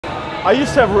I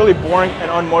used to have really boring and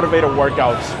unmotivated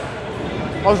workouts.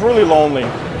 I was really lonely.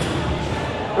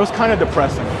 It was kind of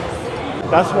depressing.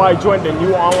 That's why I joined a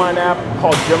new online app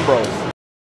called Gym Bros.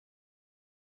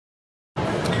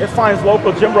 It finds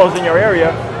local gym bros in your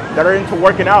area that are into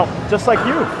working out just like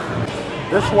you.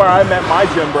 This is where I met my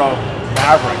gym bro,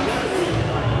 Maverick.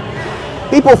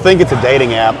 People think it's a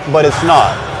dating app, but it's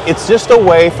not. It's just a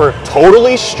way for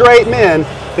totally straight men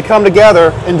to come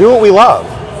together and do what we love.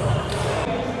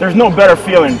 There's no better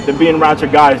feeling than being around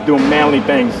your guys doing manly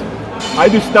things. I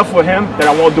do stuff with him that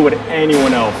I won't do with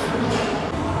anyone else.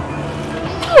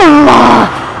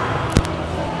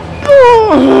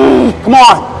 Come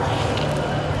on.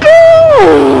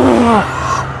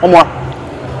 One more.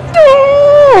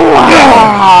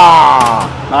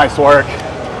 Nice work.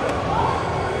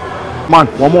 Come on,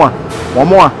 one more. One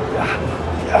more.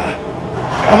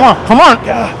 Come on, come on.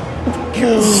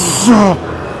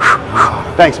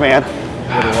 Thanks, man.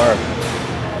 Good work.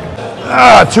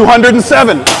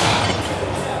 207.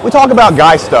 We talk about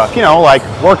guy stuff, you know, like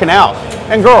working out,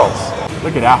 and girls.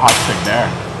 Look at that hot chick there.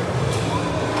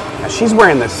 Now, she's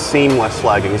wearing the seamless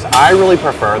leggings. I really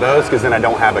prefer those because then I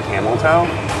don't have a camel toe.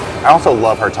 I also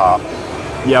love her top.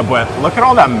 Yeah, but look at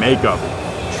all that makeup.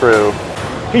 True.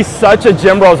 He's such a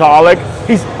gym brosholic.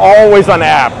 He's always on the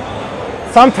app.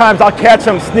 Sometimes I'll catch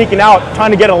him sneaking out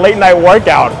trying to get a late night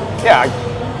workout. Yeah,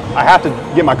 I have to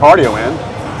get my cardio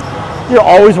in. You're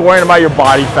always worrying about your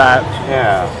body fat.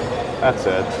 Yeah, that's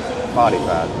it. Body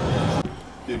fat.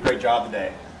 Dude, great job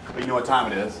today. But you know what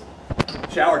time it is?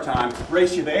 Shower time.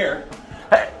 Race you there.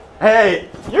 Hey,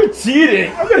 you're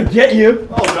cheating. I'm gonna get you.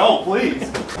 Oh, don't, please.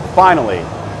 Finally,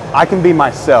 I can be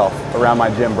myself around my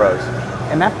gym bros.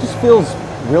 And that just feels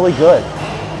really good.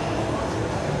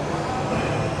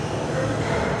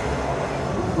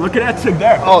 Look at that chick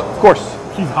there. Oh, of course.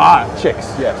 She's hot.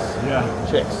 Chicks, yes. Yeah.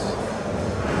 Chicks.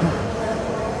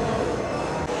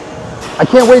 I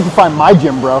can't wait to find my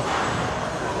gym bro.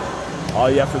 All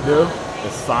you have to do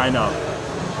is sign up.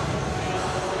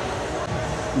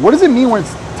 What does it mean when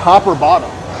it's top or bottom?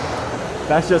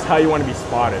 That's just how you want to be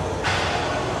spotted.